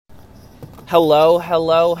Hello,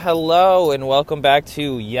 hello, hello, and welcome back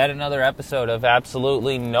to yet another episode of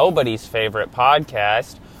absolutely nobody's favorite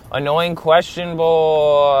podcast, Annoying Question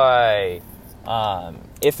Boy.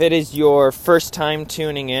 If it is your first time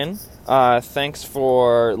tuning in, thanks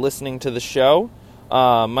for listening to the show.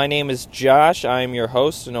 My name is Josh. I am your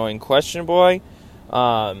host, Annoying Question Boy.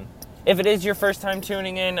 If it is your first time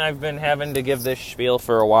tuning in, I've been having to give this spiel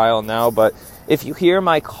for a while now, but if you hear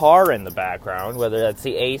my car in the background, whether that's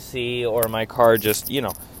the AC or my car just,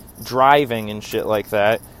 driving and shit like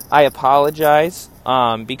that, I apologize,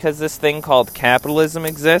 because this thing called capitalism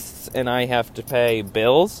exists and I have to pay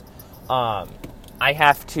bills. I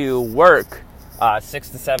have to work 6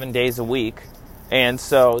 to 7 days a week, and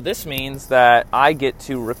so this means that I get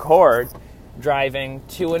to record driving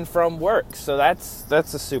to and from work, so that's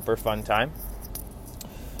a super fun time.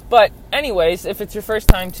 But anyways, if it's your first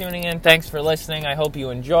time tuning in, thanks for listening. I hope you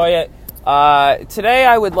enjoy it. Today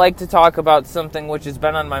I would like to talk about something which has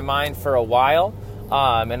been on my mind for a while,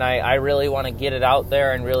 and I really want to get it out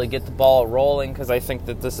there and really get the ball rolling, because I think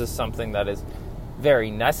that this is something that is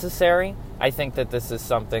very necessary. I think that this is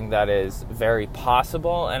something that is very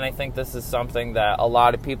possible, and I think this is something that a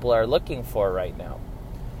lot of people are looking for right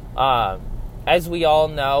now. As we all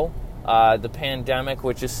know, the pandemic,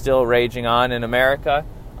 which is still raging on in America,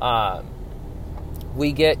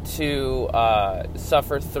 we get to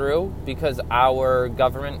suffer through because our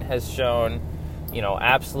government has shown,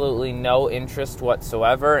 absolutely no interest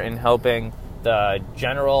whatsoever in helping the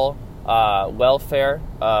general welfare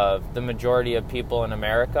of the majority of people in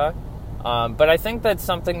America. But I think that's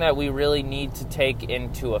something that we really need to take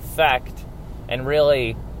into effect and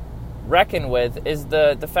really reckon with, is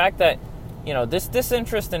the fact that this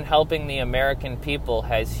disinterest in helping the American people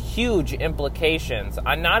has huge implications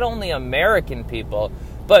on not only American people,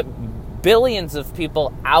 but billions of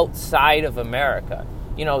people outside of America.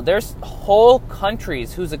 There's whole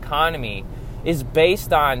countries whose economy is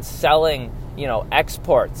based on selling,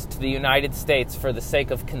 exports to the United States for the sake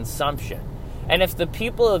of consumption. And if the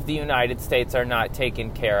people of the United States are not taken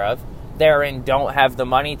care of, therein don't have the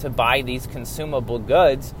money to buy these consumable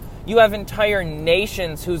goods, you have entire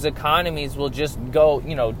nations whose economies will just go,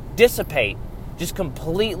 dissipate, just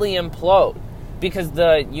completely implode, because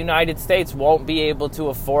the United States won't be able to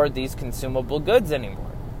afford these consumable goods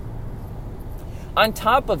anymore. On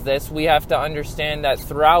top of this, we have to understand that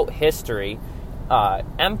throughout history,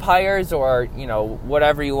 empires, or,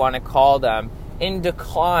 whatever you want to call them, in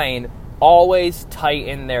decline always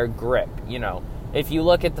tighten their grip. If you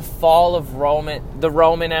look at the fall of the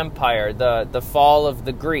Roman Empire, the fall of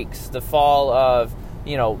the Greeks, the fall of,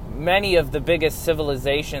 many of the biggest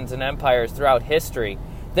civilizations and empires throughout history,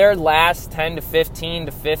 their last 10 to 15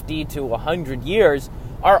 to 50 to 100 years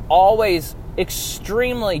are always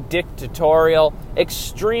extremely dictatorial,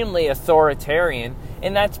 extremely authoritarian,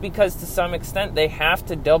 and that's because to some extent they have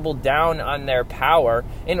to double down on their power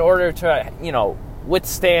in order to,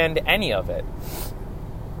 withstand any of it.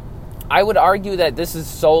 I would argue that this has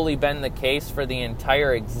solely been the case for the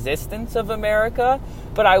entire existence of America,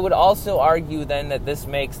 but I would also argue then that this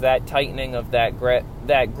makes that tightening of that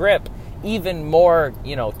grip even more,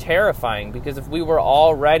 terrifying, because if we were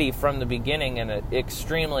already from the beginning in an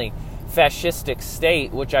extremely fascistic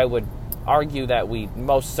state, which I would argue that we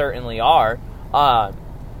most certainly are,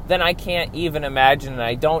 then I can't even imagine, and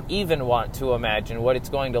I don't even want to imagine what it's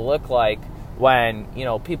going to look like when,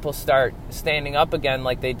 people start standing up again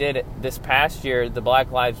like they did this past year, the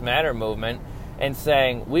Black Lives Matter movement, and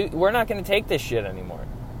saying, we're not going to take this shit anymore.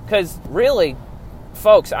 Because really,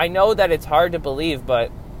 folks, I know that it's hard to believe,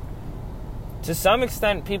 but to some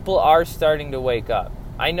extent, people are starting to wake up.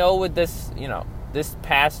 I know with this, this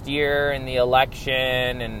past year and the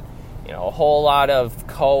election and, a whole lot of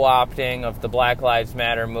co-opting of the Black Lives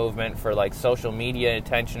Matter movement for, social media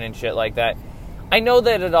attention and shit like that, I know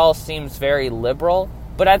that it all seems very liberal,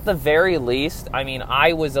 but at the very least,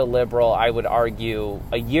 I was a liberal, I would argue,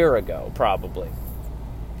 a year ago, probably.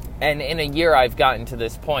 And in a year, I've gotten to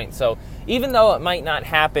this point. So even though it might not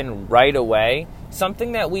happen right away,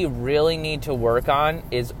 something that we really need to work on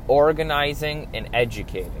is organizing and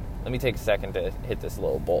educating. Let me take a second to hit this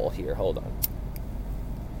little bowl here. Hold on.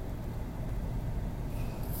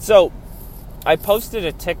 So I posted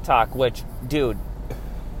a TikTok, which, dude,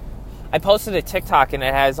 I posted a TikTok and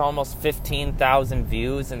it has almost 15,000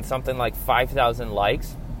 views and something like 5,000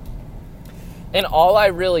 likes. And all I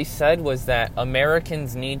really said was that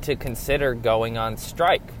Americans need to consider going on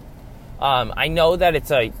strike. I know that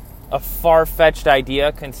it's a far-fetched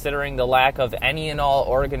idea considering the lack of any and all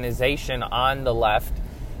organization on the left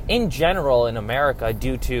in general in America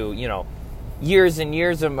due to, years and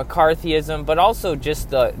years of McCarthyism, but also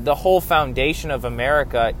just the whole foundation of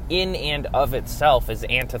America in and of itself is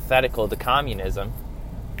antithetical to communism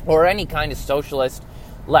or any kind of socialist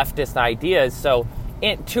leftist ideas. So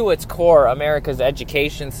to its core, America's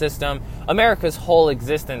education system, America's whole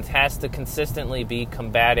existence has to consistently be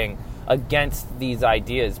combating against these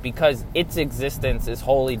ideas because its existence is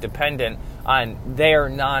wholly dependent on their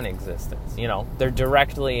non-existence. They're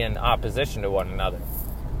directly in opposition to one another.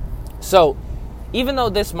 So even though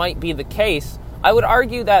this might be the case, I would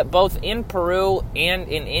argue that both in Peru and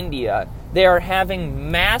in India, they are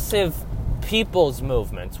having massive people's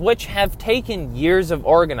movements, which have taken years of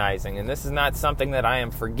organizing, and this is not something that I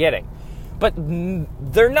am forgetting. But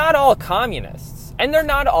they're not all communists, and they're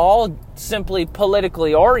not all simply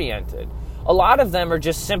politically oriented. A lot of them are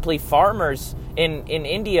just simply farmers in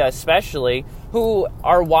India especially, who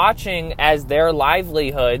are watching as their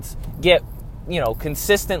livelihoods get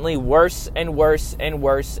consistently worse and worse and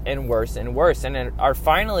worse and worse and worse, and are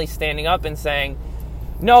finally standing up and saying,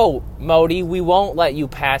 no, Modi, we won't let you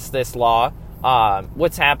pass this law.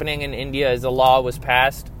 What's happening in India is a law was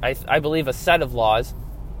passed, I believe a set of laws,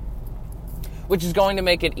 which is going to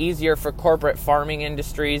make it easier for corporate farming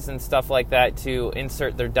industries and stuff like that to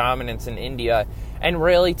insert their dominance in India and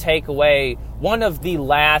really take away one of the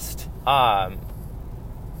last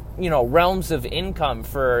realms of income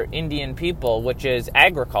for Indian people, which is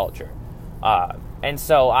agriculture. And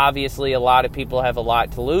so obviously a lot of people have a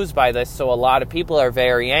lot to lose by this, so a lot of people are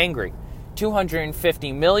very angry.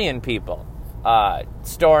 250 million people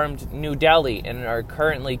stormed New Delhi and are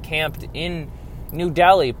currently camped in New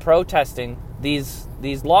Delhi protesting these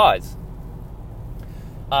laws.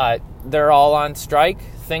 They're all on strike.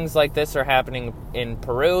 Things like this are happening in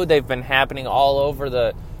Peru. They've been happening all over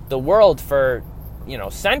the world for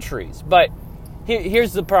centuries. But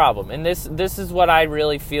here's the problem, and this is what I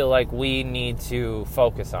really feel like we need to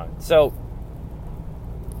focus on. So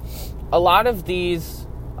a lot of these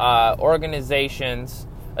organizations,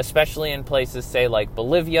 especially in places, say, like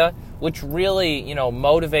Bolivia, which really,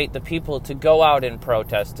 motivate the people to go out and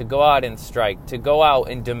protest, to go out and strike, to go out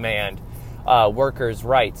and demand workers'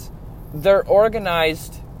 rights. They're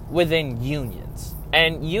organized within unions.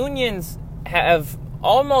 And unions have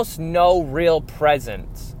almost no real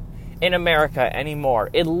presence in America anymore,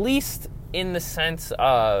 at least in the sense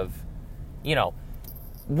of,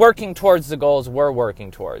 working towards the goals we're working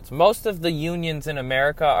towards. Most of the unions in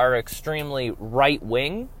America are extremely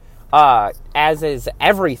right-wing, as is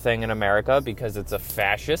everything in America because it's a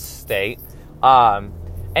fascist state, and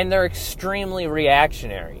they're extremely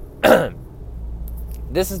reactionary.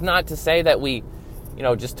 This is not to say that we,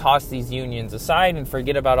 just toss these unions aside and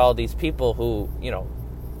forget about all these people who,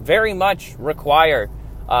 very much require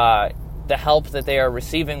the help that they are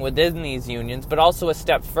receiving within these unions, but also a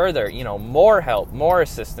step further, more help, more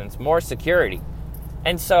assistance, more security.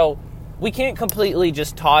 And so we can't completely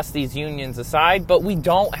just toss these unions aside, but we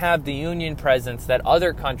don't have the union presence that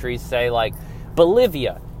other countries, say like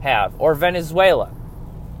Bolivia, have, or Venezuela.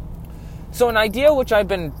 So an idea which I've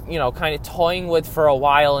been, kind of toying with for a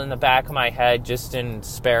while in the back of my head, just in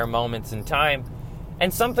spare moments in time,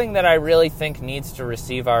 and something that I really think needs to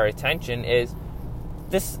receive our attention is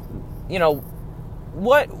this,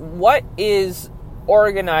 what is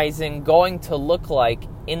organizing going to look like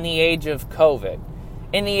in the age of COVID,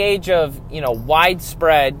 in the age of,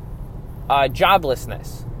 widespread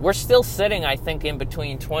joblessness? We're still sitting, I think, in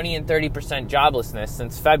between 20 and 30% joblessness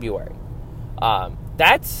since February.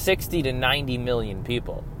 That's 60 to 90 million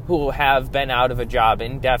people who have been out of a job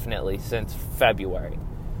indefinitely since February.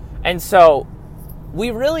 And so we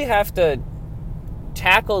really have to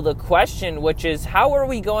tackle the question, which is, how are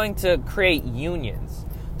we going to create unions?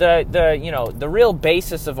 The real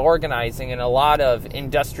basis of organizing in a lot of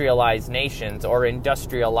industrialized nations or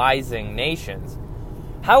industrializing nations.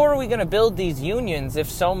 How are we going to build these unions if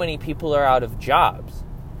so many people are out of jobs?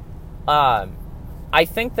 I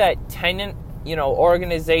think that tenant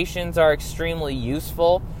organizations are extremely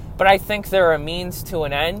useful, but I think they're a means to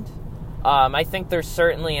an end. I think there's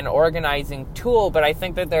certainly an organizing tool, but I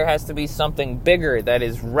think that there has to be something bigger that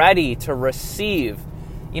is ready to receive,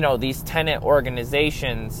 these tenant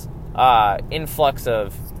organizations, influx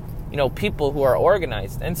of, people who are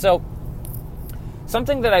organized. And so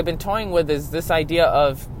something that I've been toying with is this idea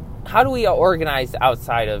of how do we organize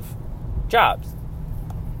outside of jobs?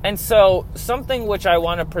 And so something which I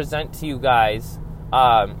want to present to you guys,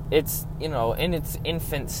 it's, in its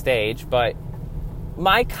infant stage, but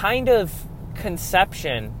my kind of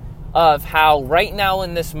conception of how right now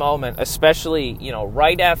in this moment, especially,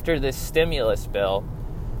 right after this stimulus bill,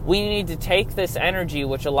 we need to take this energy,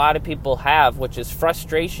 which a lot of people have, which is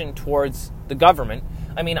frustration towards the government.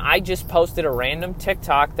 I mean, I just posted a random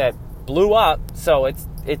TikTok that blew up, so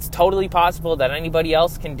it's totally possible that anybody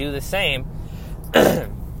else can do the same.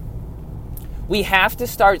 We have to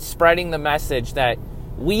start spreading the message that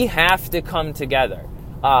we have to come together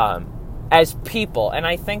as people. And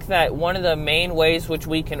I think that one of the main ways which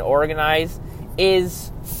we can organize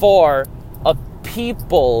is for a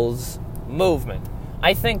people's movement.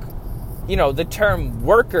 I think, the term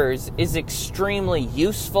workers is extremely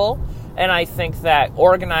useful. And I think that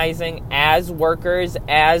organizing as workers,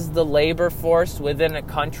 as the labor force within a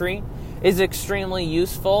country, is extremely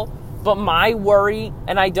useful. But my worry,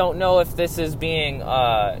 and I don't know if this is being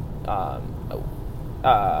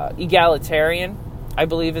egalitarian, I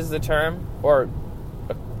believe is the term, or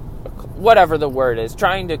whatever the word is,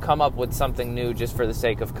 trying to come up with something new just for the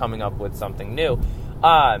sake of coming up with something new.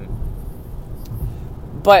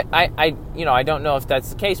 But I don't know if that's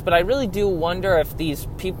the case, but I really do wonder if these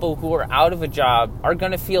people who are out of a job are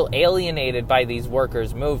going to feel alienated by these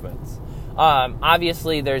workers' movements.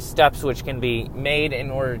 Obviously, there's steps which can be made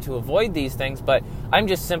in order to avoid these things, but I'm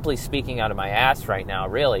just simply speaking out of my ass right now,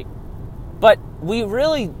 really. But we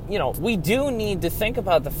really, we do need to think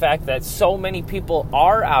about the fact that so many people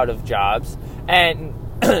are out of jobs, and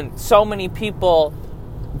so many people,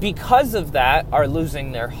 because of that, are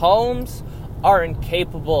losing their homes, are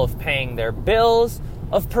incapable of paying their bills,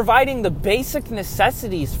 of providing the basic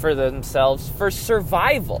necessities for themselves for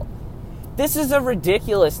survival. This is a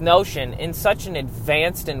ridiculous notion in such an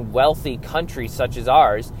advanced and wealthy country such as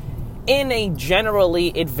ours, in a generally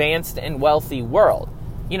advanced and wealthy world.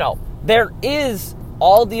 There is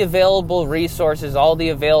all the available resources, all the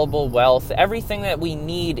available wealth, everything that we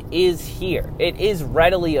need is here. It is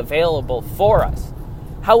readily available for us.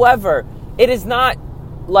 However, it is not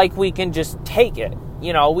like we can just take it.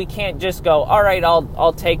 We can't just go, all right,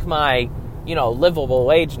 I'll take my, livable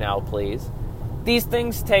wage now, please. These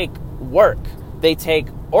things take work. They take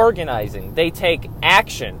organizing. They take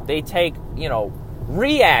action. They take,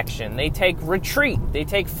 reaction. They take retreat. They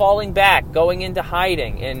take falling back, going into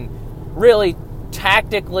hiding, and really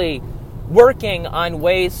tactically working on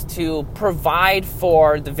ways to provide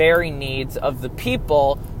for the very needs of the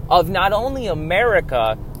people of not only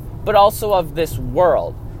America, but also of this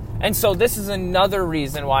world. And so this is another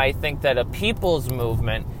reason why I think that a people's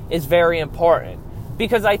movement is very important.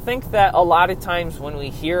 Because I think that a lot of times when we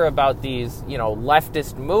hear about these,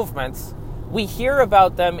 leftist movements, we hear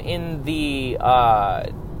about them in the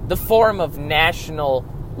form of national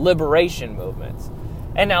liberation movements.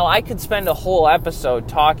 And now I could spend a whole episode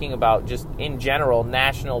talking about just in general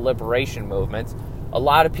national liberation movements. A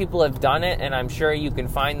lot of people have done it, and I'm sure you can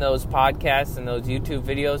find those podcasts and those YouTube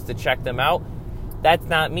videos to check them out. That's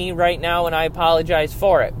not me right now, and I apologize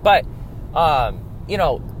for it. But,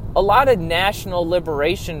 a lot of national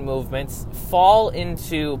liberation movements fall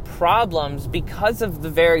into problems because of the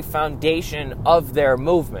very foundation of their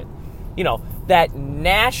movement. That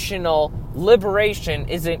national liberation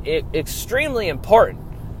is extremely important,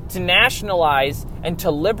 to nationalize and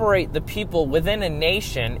to liberate the people within a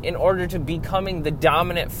nation in order to becoming the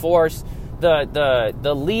dominant force,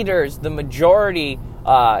 the leaders, the majority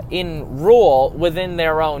in rule within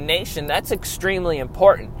their own nation. That's extremely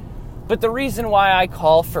important. But the reason why I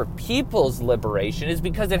call for people's liberation is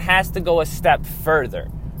because it has to go a step further.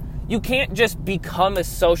 You can't just become a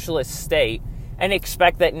socialist state and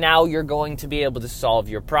expect that now you're going to be able to solve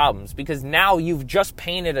your problems, because now you've just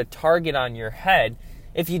painted a target on your head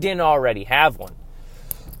if you didn't already have one.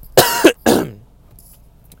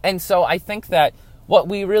 And so I think that what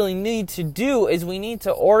we really need to do is we need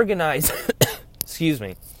to organize, excuse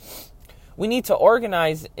me, we need to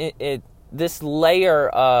organize this layer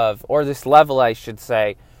of, or this level, I should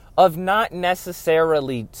say, of not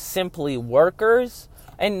necessarily simply workers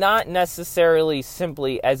and not necessarily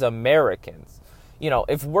simply as Americans.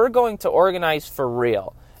 If we're going to organize for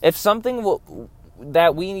real, if something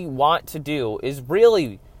that we want to do is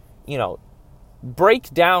really,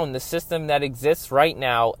 break down the system that exists right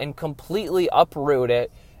now and completely uproot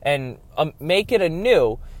it and make it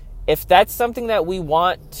anew, if that's something that we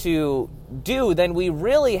want to do, then we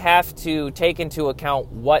really have to take into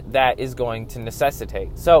account what that is going to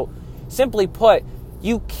necessitate. So, simply put,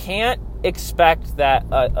 you can't expect that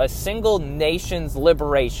a single nation's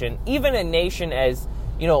liberation, even a nation as,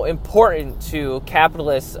 important to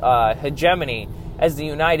capitalist hegemony as the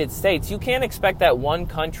United States, you can't expect that one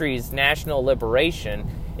country's national liberation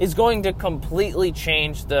is going to completely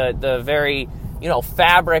change the very,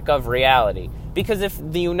 fabric of reality. Because if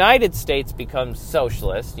the United States becomes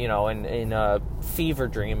socialist, in a fever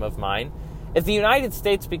dream of mine, if the United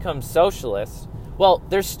States becomes socialist, Well,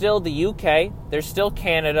 there's still the UK, there's still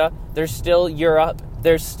Canada, there's still Europe,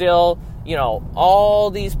 there's still,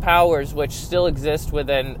 all these powers which still exist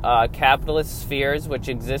within capitalist spheres, which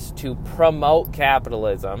exist to promote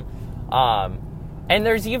capitalism. And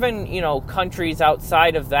there's even, countries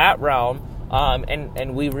outside of that realm,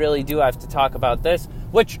 and we really do have to talk about this,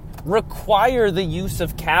 which require the use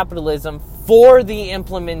of capitalism for the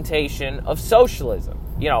implementation of socialism.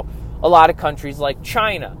 A lot of countries like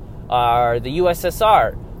China or the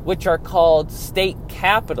USSR, which are called state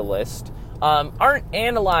capitalist, aren't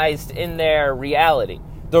analyzed in their reality.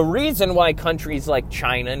 The reason why countries like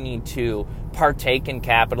China need to partake in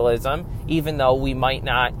capitalism, even though we might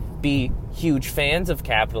not be huge fans of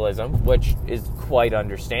capitalism, which is quite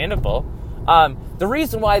understandable, the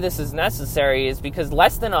reason why this is necessary is because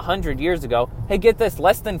less than 100 years ago, hey, get this,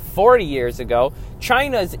 less than 40 years ago,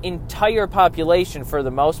 China's entire population, for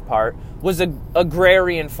the most part, was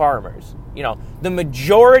agrarian farmers. The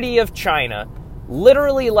majority of China,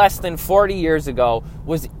 literally less than 40 years ago,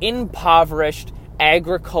 was impoverished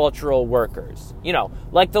agricultural workers,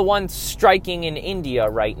 like the ones striking in India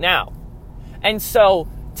right now. And so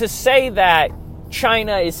to say that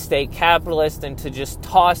China is state capitalist and to just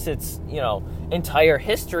toss its, entire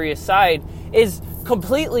history aside is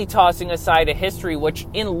completely tossing aside a history which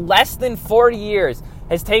in less than 40 years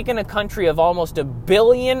has taken a country of almost 1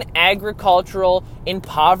 billion agricultural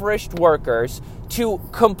impoverished workers to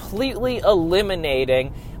completely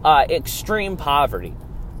eliminating extreme poverty.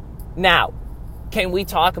 Now, can we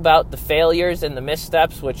talk about the failures and the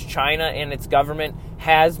missteps which China and its government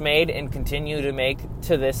has made and continue to make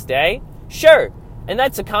to this day? Sure. And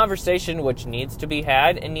that's a conversation which needs to be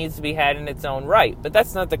had and needs to be had in its own right. But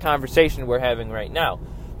that's not the conversation we're having right now.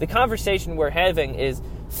 The conversation we're having is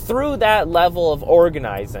through that level of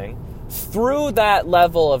organizing, through that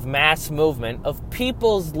level of mass movement, of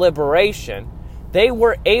people's liberation, they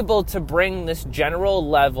were able to bring this general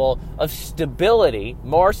level of stability,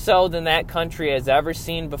 more so than that country has ever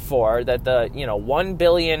seen before, that the 1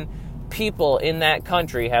 billion people in that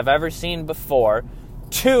country have ever seen before,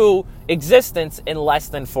 to existence in less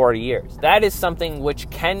than 40 years. That is something which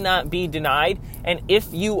cannot be denied, and if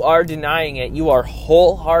you are denying it, you are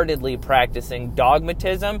wholeheartedly practicing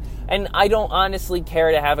dogmatism, and I don't honestly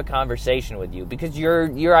care to have a conversation with you, because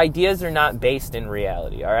your ideas are not based in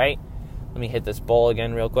reality, all right? Let me hit this bowl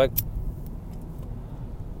again real quick.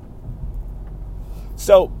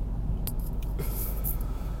 So,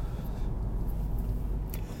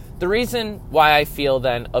 the reason why I feel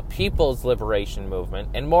then a people's liberation movement,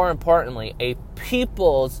 and more importantly, a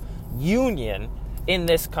people's union in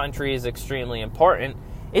this country is extremely important,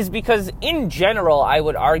 is because in general, I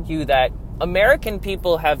would argue that American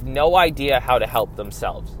people have no idea how to help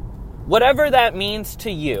themselves. Whatever that means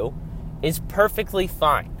to you is perfectly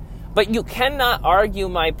fine. But you cannot argue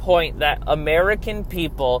my point that American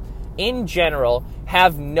people in general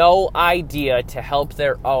have no idea to help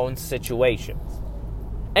their own situations.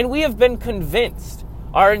 And we have been convinced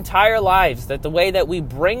our entire lives that the way that we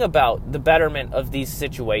bring about the betterment of these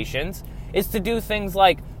situations is to do things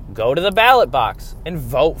like go to the ballot box and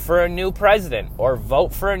vote for a new president, or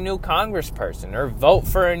vote for a new congressperson, or vote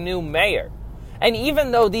for a new mayor. And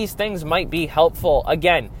even though these things might be helpful,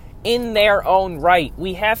 again, in their own right,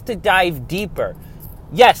 we have to dive deeper.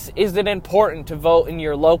 Yes, is it important to vote in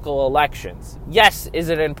your local elections? Yes, is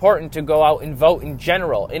it important to go out and vote in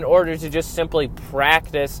general in order to just simply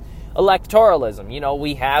practice electoralism?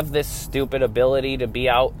 We have this stupid ability to be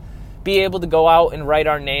able to go out and write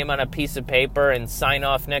our name on a piece of paper and sign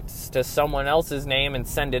off next to someone else's name and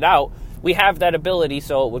send it out. We have that ability,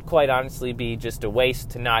 so it would quite honestly be just a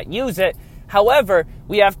waste to not use it. However,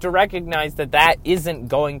 we have to recognize that that isn't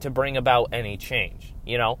going to bring about any change.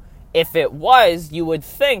 If it was, you would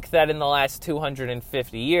think that in the last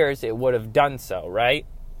 250 years it would have done so, right?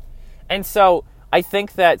 And so I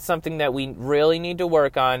think that something that we really need to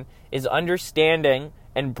work on is understanding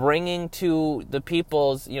and bringing to the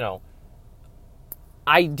people's,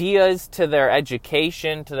 ideas, to their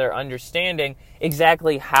education, to their understanding,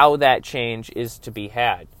 exactly how that change is to be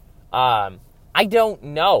had. I don't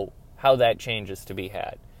know how that change is to be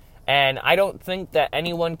had. And I don't think that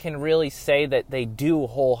anyone can really say that they do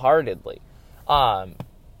wholeheartedly.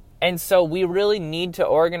 And so we really need to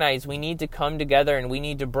organize. We need to come together, and we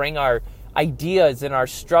need to bring our ideas and our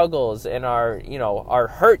struggles and our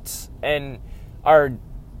hurts and our,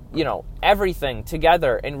 everything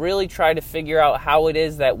together, and really try to figure out how it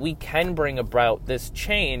is that we can bring about this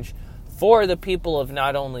change for the people of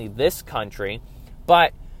not only this country,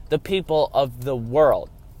 but the people of the world.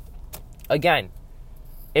 Again,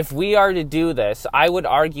 if we are to do this, I would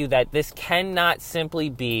argue that this cannot simply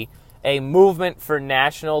be a movement for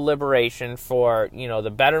national liberation, for,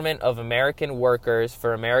 the betterment of American workers,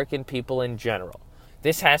 for American people in general.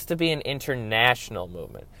 This has to be an international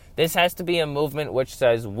movement. This has to be a movement which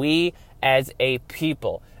says we as a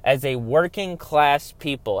people, as a working class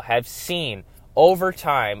people, have seen over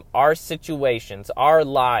time our situations, our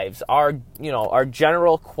lives, our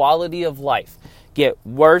general quality of life get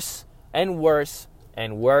worse and worse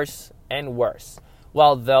and worse and worse,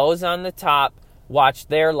 while those on the top watch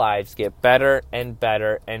their lives get better and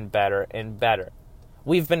better and better and better.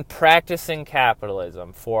 We've been practicing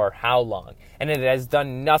capitalism for how long? And it has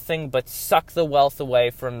done nothing but suck the wealth away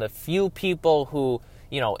from the few people who,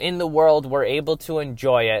 in the world were able to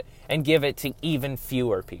enjoy it and give it to even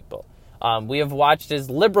fewer people. We have watched as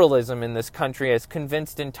liberalism in this country has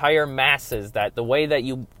convinced entire masses that the way that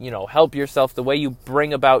you help yourself, the way you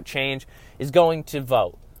bring about change is going to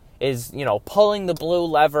vote, is, pulling the blue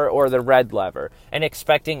lever or the red lever and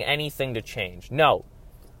expecting anything to change. No.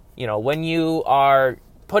 When you are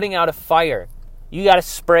putting out a fire, you got to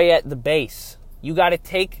spray at the base. You got to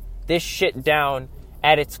take this shit down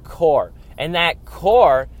at its core. And that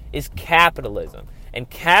core is capitalism. And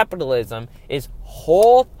capitalism is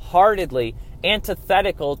wholeheartedly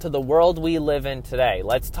antithetical to the world we live in today.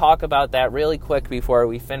 Let's talk about that really quick before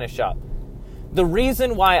we finish up. The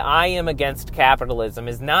reason why I am against capitalism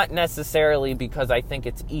is not necessarily because I think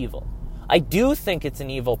it's evil. I do think it's an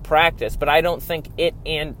evil practice, but I don't think it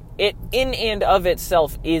in and of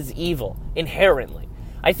itself is evil inherently.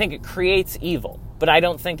 I think it creates evil, but I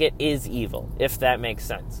don't think it is evil, if that makes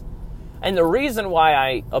sense. And the reason why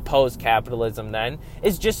I oppose capitalism then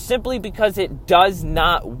is just simply because it does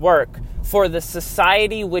not work for the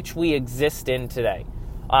society which we exist in today.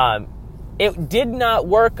 It did not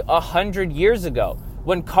work 100 years ago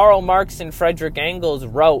when Karl Marx and Frederick Engels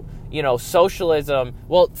wrote, socialism.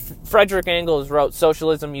 Well, Frederick Engels wrote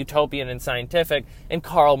Socialism, Utopian, and Scientific, and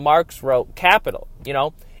Karl Marx wrote Capital.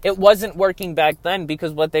 It wasn't working back then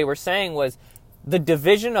because what they were saying was the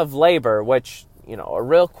division of labor, which, a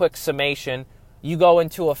real quick summation, you go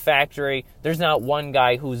into a factory, there's not one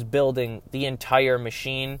guy who's building the entire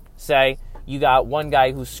machine, say. You got one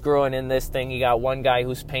guy who's screwing in this thing, you got one guy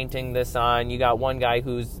who's painting this on, you got one guy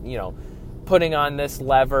who's, putting on this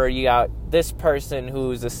lever, you got this person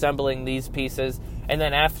who's assembling these pieces, and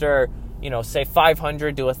then after, say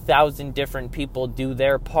 500 to 1,000 different people do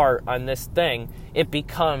their part on this thing, it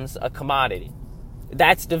becomes a commodity.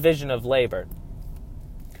 That's division of labor.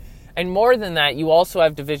 And more than that, you also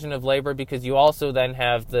have division of labor because you also then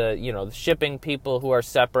have the shipping people who are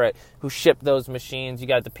separate, who ship those machines. You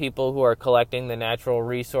got the people who are collecting the natural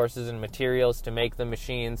resources and materials to make the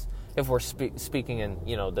machines, if we're speaking in,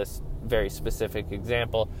 this very specific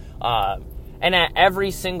example. And at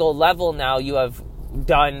every single level now, you have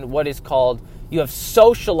done what is called, you have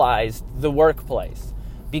socialized the workplace.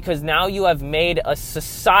 Because now you have made a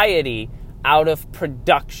society out of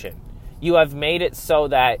production. You have made it so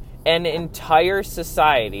that an entire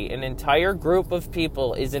society, an entire group of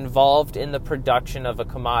people is involved in the production of a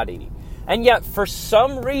commodity. And yet, for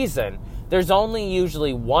some reason, there's only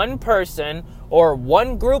usually one person or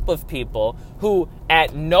one group of people who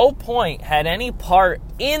at no point had any part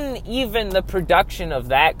in even the production of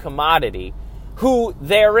that commodity, who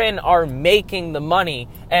therein are making the money,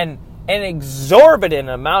 and an exorbitant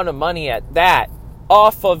amount of money at that,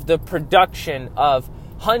 off of the production of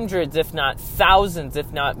hundreds, if not thousands,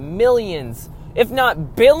 if not millions, if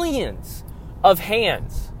not billions of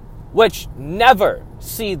hands, which never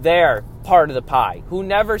see their part of the pie, who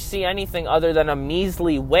never see anything other than a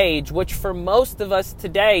measly wage, which for most of us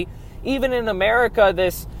today, even in America,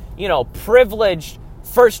 this, privileged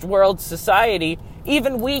first world society,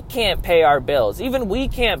 even we can't pay our bills. Even we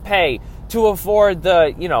can't pay to afford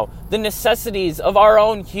the necessities of our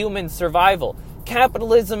own human survival.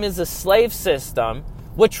 Capitalism is a slave system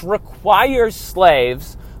which requires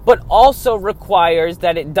slaves, but also requires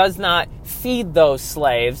that it does not feed those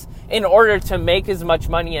slaves in order to make as much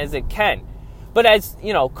money as it can. But as,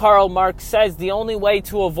 Karl Marx says, the only way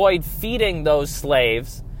to avoid feeding those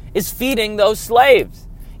slaves is feeding those slaves.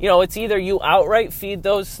 It's either you outright feed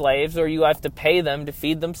those slaves or you have to pay them to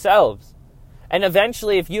feed themselves. And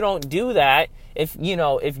eventually, if you don't do that, if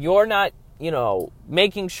you're not,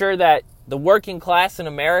 making sure that the working class in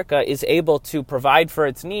America is able to provide for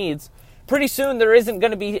its needs, pretty soon there isn't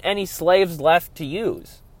going to be any slaves left to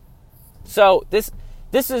use. So this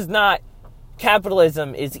is not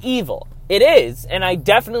capitalism is evil. It is, and I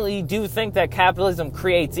definitely do think that capitalism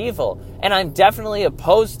creates evil, and I'm definitely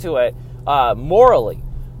opposed to it morally.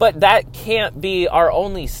 But that can't be our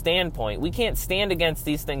only standpoint. We can't stand against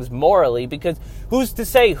these things morally, because who's to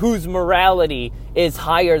say whose morality is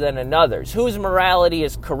higher than another's? Whose morality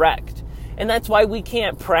is correct? And that's why we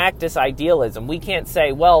can't practice idealism. We can't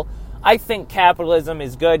say, well, I think capitalism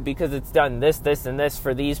is good because it's done this, this, and this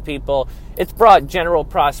for these people. It's brought general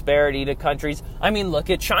prosperity to countries. I mean, look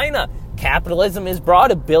at China. Capitalism has brought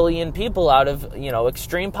 1 billion people out of,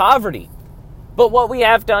 extreme poverty. But what we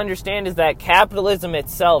have to understand is that capitalism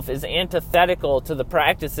itself is antithetical to the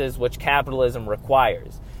practices which capitalism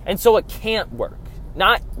requires. And so it can't work.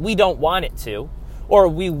 Not we don't want it to, or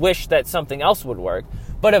we wish that something else would work,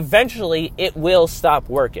 but eventually it will stop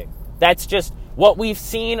working. That's just what we've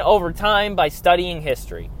seen over time by studying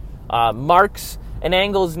history. Marx and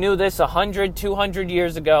Engels knew this 100, 200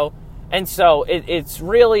 years ago, and so it's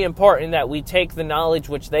really important that we take the knowledge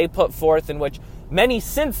which they put forth and which many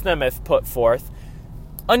since them have put forth,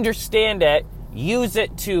 understand it, use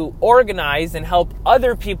it to organize and help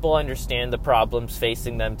other people understand the problems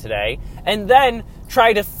facing them today, and then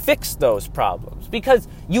try to fix those problems. Because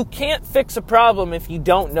you can't fix a problem if you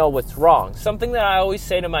don't know what's wrong. Something that I always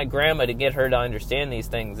say to my grandma to get her to understand these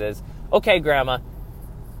things is, okay, Grandma,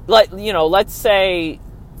 let's say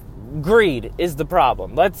greed is the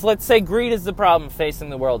problem. Let's say greed is the problem facing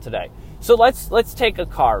the world today. So let's take a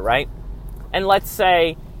car, right? And let's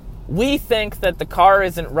say we think that the car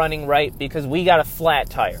isn't running right because we got a flat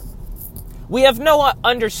tire. We have no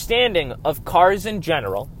understanding of cars in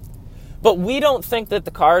general, but we don't think that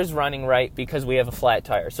the car is running right because we have a flat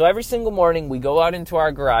tire. So every single morning we go out into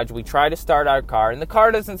our garage, we try to start our car, and the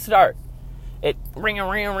car doesn't start. It and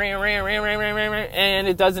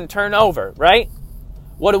it doesn't turn over, right?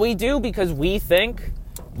 What do? Because we think,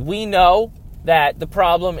 we know that the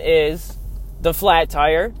problem is the flat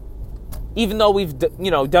tire. Even though we've,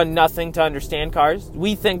 done nothing to understand cars,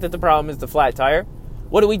 we think that the problem is the flat tire.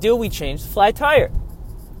 What do? We change the flat tire.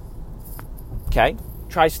 Okay,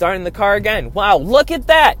 try starting the car again. Wow, look at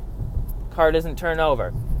that! Car doesn't turn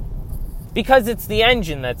over. Because it's the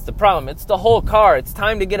engine that's the problem. It's the whole car. It's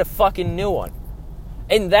time to get a fucking new one.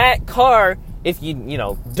 And that car, if you,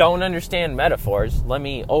 don't understand metaphors, let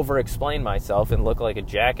me over-explain myself and look like a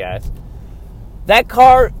jackass. That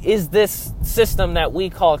car is this system that we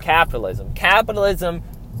call capitalism. Capitalism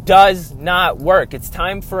does not work. It's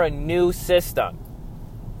time for a new system.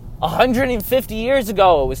 150 years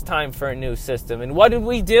ago, it was time for a new system. And what did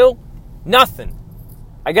we do? Nothing.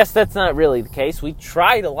 I guess that's not really the case. We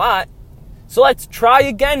tried a lot. So let's try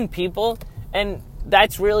again, people. And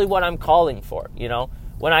that's really what I'm calling for,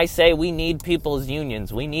 When I say we need people's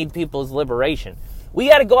unions, we need people's liberation. We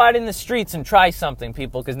got to go out in the streets and try something,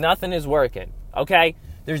 people, because nothing is working. Okay?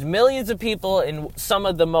 There's millions of people in some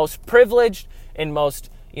of the most privileged and most,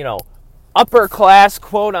 upper class,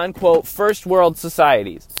 quote unquote, first world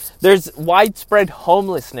societies. There's widespread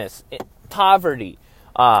homelessness, poverty,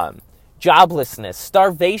 joblessness,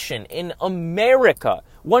 starvation in America.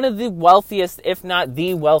 One of the wealthiest, if not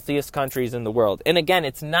the wealthiest countries in the world. And again,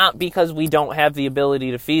 it's not because we don't have the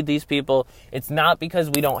ability to feed these people. It's not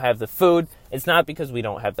because we don't have the food. It's not because we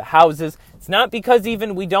don't have the houses. It's not because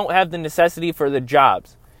even we don't have the necessity for the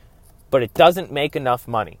jobs. But it doesn't make enough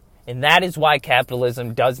money. And that is why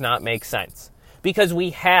capitalism does not make sense. Because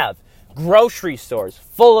we have grocery stores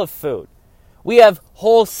full of food. We have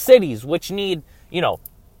whole cities which need,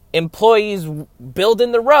 employees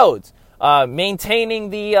building the roads.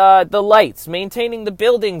 Maintaining the lights, maintaining the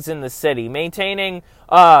buildings in the city, maintaining,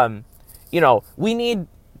 we need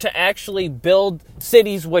to actually build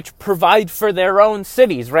cities which provide for their own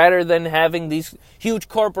cities rather than having these huge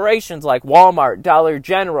corporations like Walmart, Dollar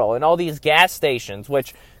General, and all these gas stations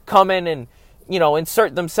which come in and,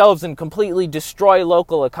 insert themselves and completely destroy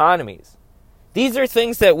local economies. These are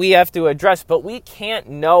things that we have to address, but we can't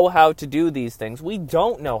know how to do these things. We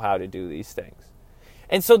don't know how to do these things.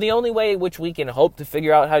 And so the only way in which we can hope to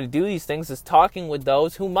figure out how to do these things is talking with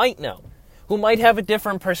those who might know, who might have a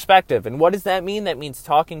different perspective. And what does that mean? That means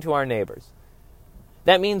talking to our neighbors.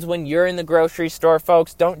 That means when you're in the grocery store,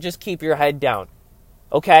 folks, don't just keep your head down.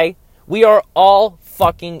 Okay? We are all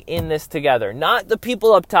fucking in this together. Not the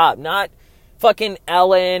people up top, not fucking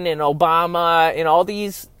Ellen and Obama and all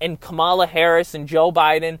these, and Kamala Harris and Joe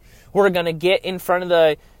Biden, who are going to get in front of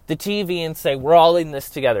the TV and say, we're all in this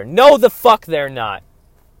together. No, the fuck they're not.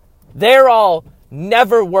 They're all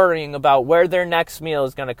never worrying about where their next meal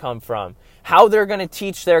is going to come from, how they're going to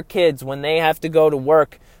teach their kids when they have to go to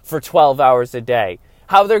work for 12 hours a day,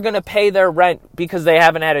 how they're going to pay their rent because they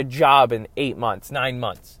haven't had a job in 8 months, 9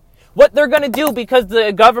 months, what they're going to do because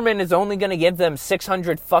the government is only going to give them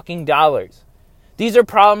 $600 fucking dollars. These are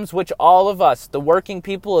problems which all of us, the working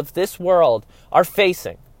people of this world, are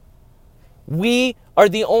facing. We are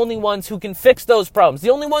the only ones who can fix those problems. The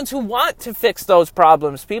only ones who want to fix those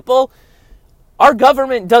problems, people. Our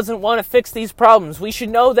government doesn't want to fix these problems. We should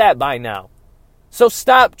know that by now. So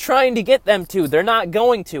stop trying to get them to. They're not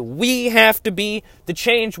going to. We have to be the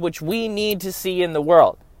change which we need to see in the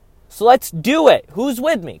world. So let's do it. Who's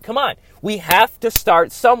with me? Come on. We have to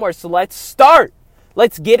start somewhere. So let's start.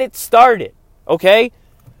 Let's get it started. Okay?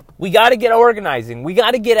 We got to get organizing. We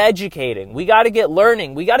got to get educating. We got to get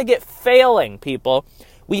learning. We got to get failing, people.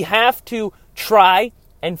 We have to try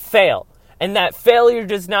and fail. And that failure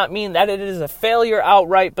does not mean that it is a failure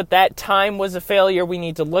outright, but that time was a failure. We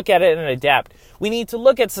need to look at it and adapt. We need to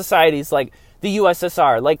look at societies like the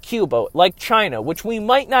USSR, like Cuba, like China, which we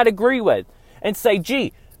might not agree with, and say,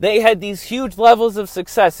 gee, they had these huge levels of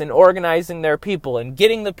success in organizing their people and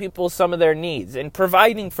getting the people some of their needs and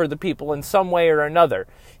providing for the people in some way or another.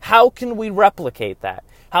 How can we replicate that?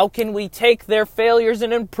 How can we take their failures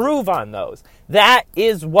and improve on those? That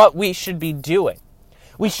is what we should be doing.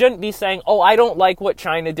 We shouldn't be saying, oh, I don't like what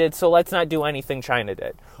China did, so let's not do anything China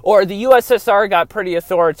did. Or the USSR got pretty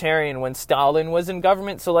authoritarian when Stalin was in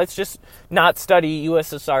government, so let's just not study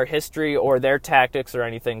USSR history or their tactics or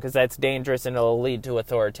anything, because that's dangerous and it'll lead to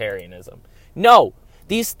authoritarianism. No,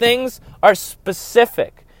 these things are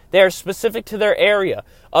specific. They are specific to their area.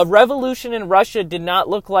 A revolution in Russia did not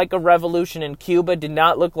look like a revolution in Cuba, did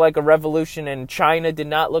not look like a revolution in China, did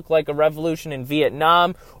not look like a revolution in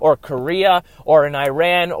Vietnam or Korea or in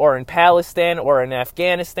Iran or in Palestine or in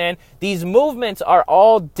Afghanistan. These movements are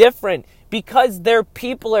all different because their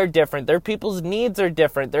people are different. Their people's needs are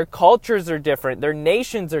different. Their cultures are different. Their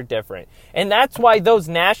nations are different. And that's why those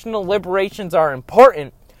national liberations are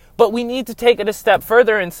important. But we need to take it a step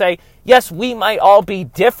further and say, yes, we might all be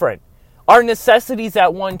different. Our necessities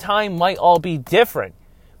at one time might all be different.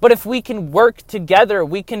 But if we can work together,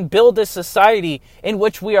 we can build a society in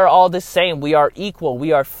which we are all the same. We are equal.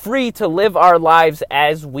 We are free to live our lives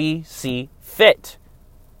as we see fit.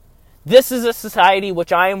 This is a society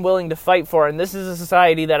which I am willing to fight for, and this is a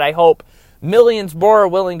society that I hope millions more are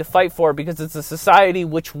willing to fight for, because it's a society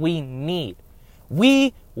which we need.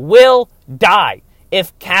 We will die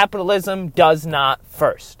if capitalism does not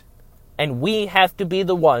first. And we have to be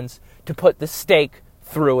the ones to put the stake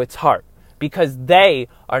through its heart, because they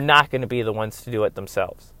are not going to be the ones to do it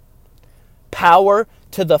themselves. Power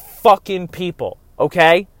to the fucking people,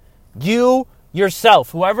 okay? You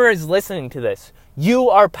yourself, whoever is listening to this, you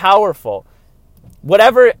are powerful.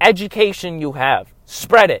 Whatever education you have,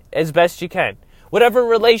 spread it as best you can. Whatever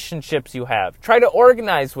relationships you have, try to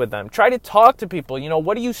organize with them. Try to talk to people.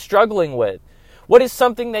 What are you struggling with? What is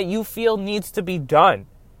something that you feel needs to be done?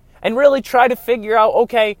 And really try to figure out,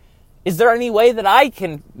 okay, is there any way that I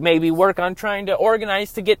can maybe work on trying to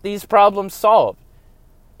organize to get these problems solved?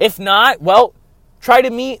 If not, well, try to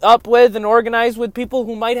meet up with and organize with people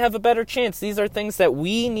who might have a better chance. These are things that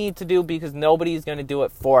we need to do because nobody is going to do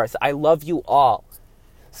it for us. I love you all.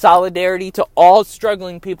 Solidarity to all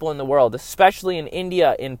struggling people in the world, especially in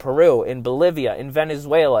India, in Peru, in Bolivia, in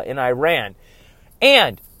Venezuela, in Iran.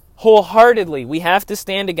 And wholeheartedly, we have to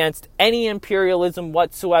stand against any imperialism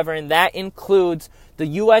whatsoever, and that includes the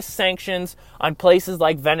U.S. sanctions on places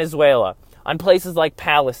like Venezuela, on places like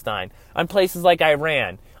Palestine, on places like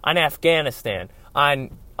Iran, on Afghanistan,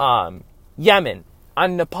 on Yemen,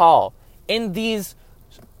 on Nepal. In these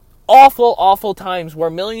awful, awful times where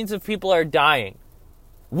millions of people are dying,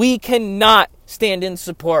 we cannot stand in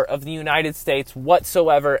support of the United States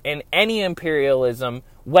whatsoever in any imperialism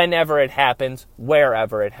whenever it happens,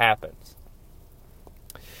 wherever it happens.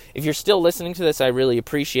 If you're still listening to this, I really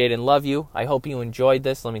appreciate and love you. I hope you enjoyed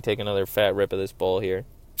this. Let me take another fat rip of this bowl here.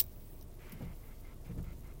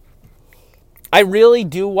 I really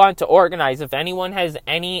do want to organize. If anyone has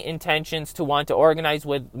any intentions to want to organize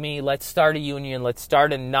with me, let's start a union. Let's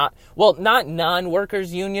start a not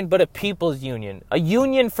non-workers union, but a people's union. A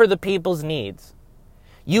union for the people's needs.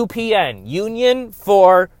 UPN, Union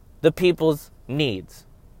for the People's Needs.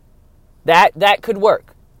 That could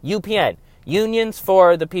work. UPN, Unions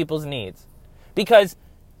for the People's Needs. Because,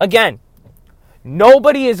 again,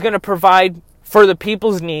 nobody is going to provide for the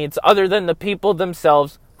people's needs other than the people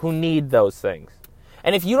themselves who need those things.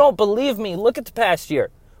 And if you don't believe me, look at the past year.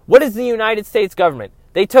 What is the United States government?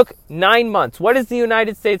 They took 9 months. What has the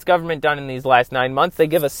United States government done in these last 9 months? They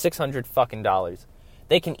give us $600 fucking dollars.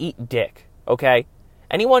 They can eat dick, okay?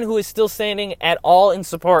 Anyone who is still standing at all in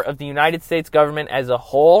support of the United States government as a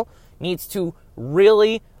whole needs to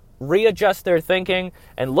really readjust their thinking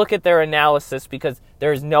and look at their analysis, because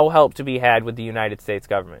there is no help to be had with the United States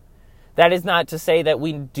government. That is not to say that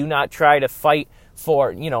we do not try to fight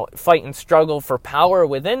for, fight and struggle for power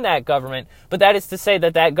within that government, but that is to say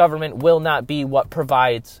that government will not be what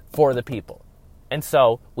provides for the people. And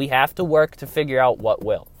so we have to work to figure out what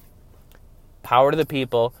will. Power to the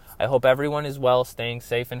people. I hope everyone is well, staying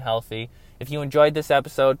safe and healthy. If you enjoyed this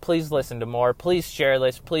episode, please listen to more. Please share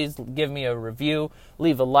this. Please give me a review.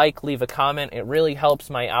 Leave a like. Leave a comment. It really helps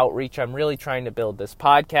my outreach. I'm really trying to build this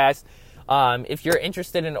podcast. If you're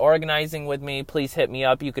interested in organizing with me, please hit me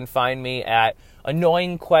up. You can find me at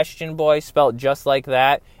annoyingquestionboy, spelled just like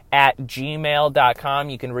that, at gmail.com.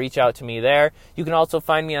 You can reach out to me there. You can also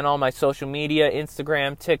find me on all my social media,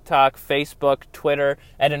 Instagram, TikTok, Facebook, Twitter,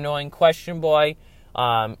 at annoyingquestionboy.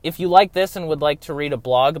 If you like this and would like to read a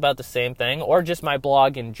blog about the same thing, or just my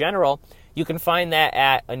blog in general, you can find that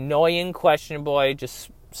at annoyingquestionboy, just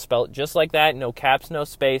spelled just like that, no caps, no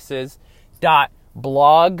spaces,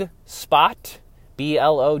 .blogspot,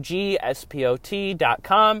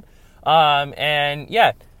 blogspot.com. And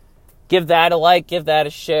yeah, give that a like, give that a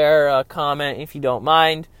share, a comment if you don't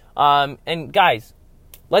mind. And guys,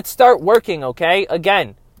 let's start working, okay?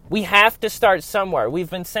 Again, we have to start somewhere. We've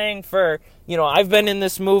been saying I've been in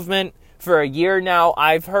this movement for a year now.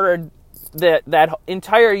 I've heard that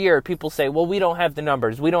entire year people say, well, we don't have the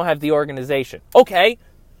numbers. We don't have the organization. Okay,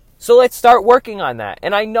 so let's start working on that.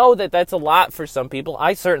 And I know that that's a lot for some people.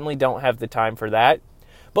 I certainly don't have the time for that.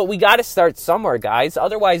 But we got to start somewhere, guys.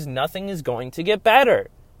 Otherwise, nothing is going to get better.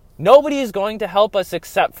 Nobody is going to help us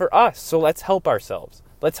except for us. So let's help ourselves.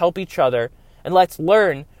 Let's help each other. And let's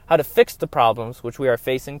learn how to fix the problems which we are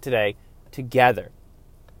facing today together.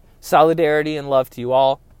 Solidarity and love to you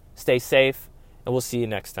all. Stay safe, and we'll see you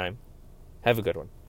next time. Have a good one.